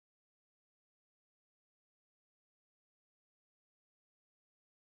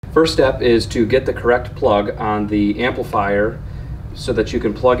First step is to get the correct plug on the amplifier so that you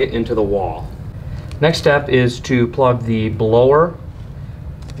can plug it into the wall. Next step is to plug the blower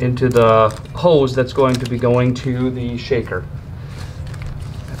into the hose that's going to be going to the shaker.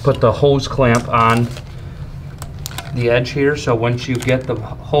 Put the hose clamp on the edge here, so once you get the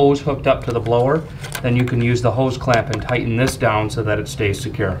hose hooked up to the blower, then you can use the hose clamp and tighten this down so that it stays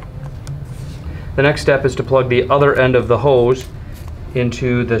secure. The next step is to plug the other end of the hose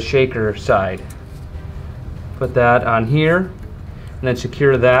into the shaker side. Put that on here and then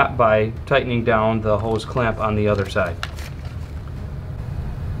secure that by tightening down the hose clamp on the other side.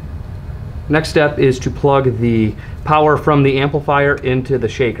 Next step is to plug the power from the amplifier into the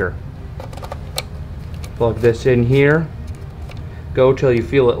shaker. Plug this in here, go till you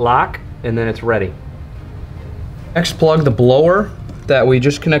feel it lock, and then it's ready. Next, plug the blower that we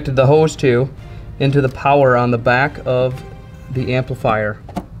just connected the hose to into the power on the back of the amplifier.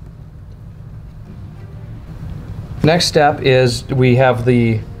 Next step is we have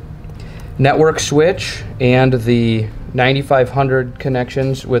the network switch and the 9500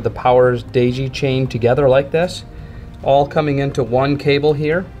 connections with the powers daisy chained together like this, all coming into one cable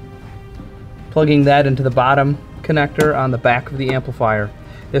here. Plugging that into the bottom connector on the back of the amplifier.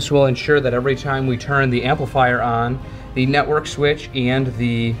 This will ensure that every time we turn the amplifier on, the network switch and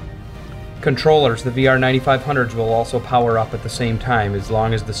the controllers, the VR9500s, will also power up at the same time as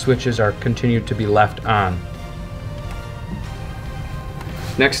long as the switches are continued to be left on.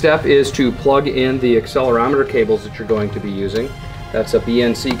 Next step is to plug in the accelerometer cables that you're going to be using. That's a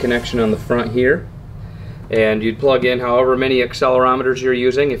BNC connection on the front here. And you'd plug in however many accelerometers you're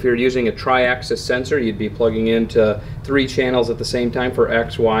using. If you're using a tri-axis sensor, you'd be plugging into 3 channels at the same time for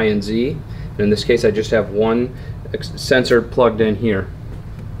X, Y, and Z. And in this case, I just have one sensor plugged in here.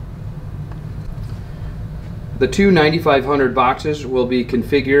 The two 9500 boxes will be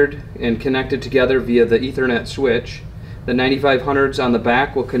configured and connected together via the Ethernet switch. The 9500s on the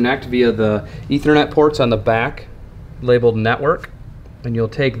back will connect via the Ethernet ports on the back labeled network, and you'll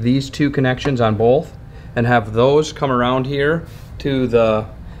take these 2 connections on both and have those come around here to the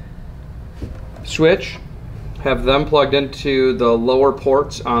switch, have them plugged into the lower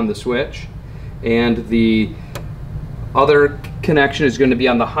ports on the switch, and the other connection is going to be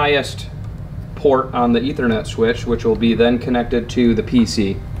on the highest port on the Ethernet switch, which will be then connected to the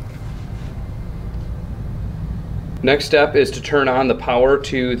PC. Next step is to turn on the power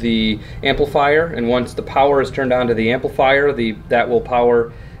to the amplifier, and once the power is turned on to the amplifier, that will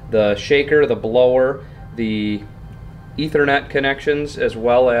power the shaker, the blower, the Ethernet connections, as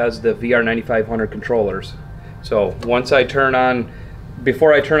well as the VR9500 controllers. So once I turn on,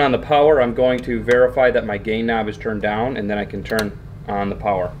 before I turn on the power, I'm going to verify that my gain knob is turned down, and then I can turn on the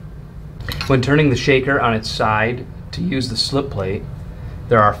power. When turning the shaker on its side to use the slip plate,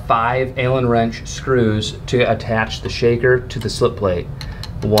 there are 5 Allen wrench screws to attach the shaker to the slip plate.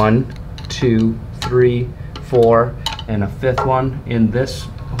 1, 2, 3, 4, and a 5th one in this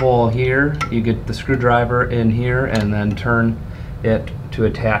hole here. You get the screwdriver in here and then turn it to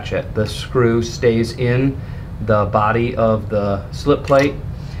attach it. The screw stays in the body of the slip plate.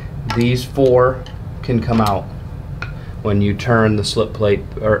 These 4 can come out when you turn the slip plate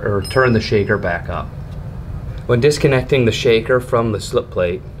or turn the shaker back up. When disconnecting the shaker from the slip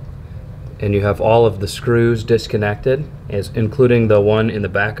plate, and you have all of the screws disconnected, including the one in the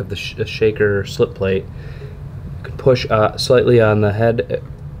back of the shaker slip plate, you can push slightly on the head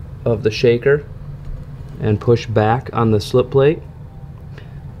of the shaker and push back on the slip plate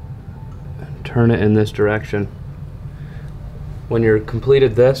and turn it in this direction. When you're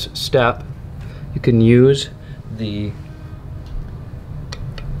completed this step, you can use the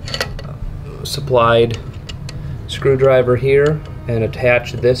supplied screwdriver here and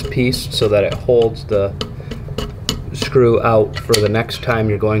attach this piece so that it holds the screw out for the next time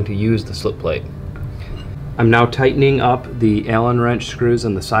you're going to use the slip plate. I'm now tightening up the Allen wrench screws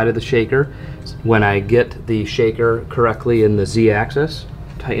on the side of the shaker. When I get the shaker correctly in the Z-axis,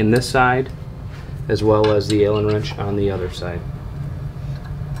 tighten this side as well as the Allen wrench on the other side.